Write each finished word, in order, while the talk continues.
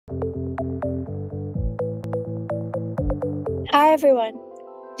Hi, everyone.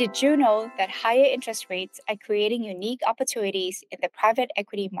 Did you know that higher interest rates are creating unique opportunities in the private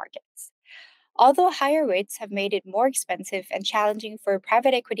equity markets? Although higher rates have made it more expensive and challenging for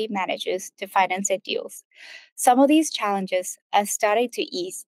private equity managers to finance their deals, some of these challenges are starting to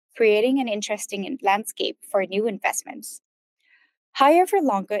ease, creating an interesting landscape for new investments. Higher for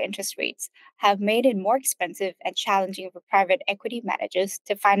longer interest rates have made it more expensive and challenging for private equity managers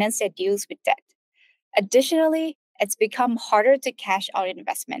to finance their deals with debt. Additionally, it's become harder to cash out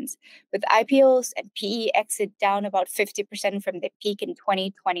investments, with IPOs and PE exit down about 50% from the peak in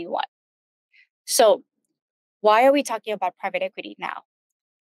 2021. So, why are we talking about private equity now?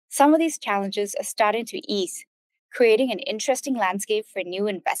 Some of these challenges are starting to ease, creating an interesting landscape for new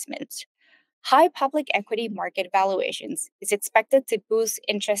investments. High public equity market valuations is expected to boost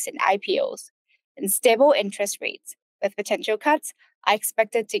interest in IPOs, and stable interest rates, with potential cuts, are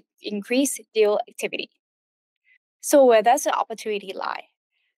expected to increase deal activity. So, where does the opportunity lie?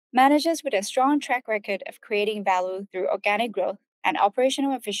 Managers with a strong track record of creating value through organic growth and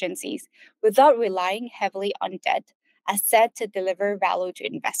operational efficiencies without relying heavily on debt are set to deliver value to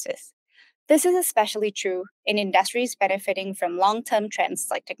investors. This is especially true in industries benefiting from long term trends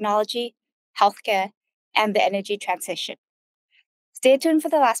like technology, healthcare, and the energy transition. Stay tuned for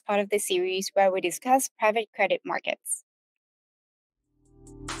the last part of this series where we discuss private credit markets.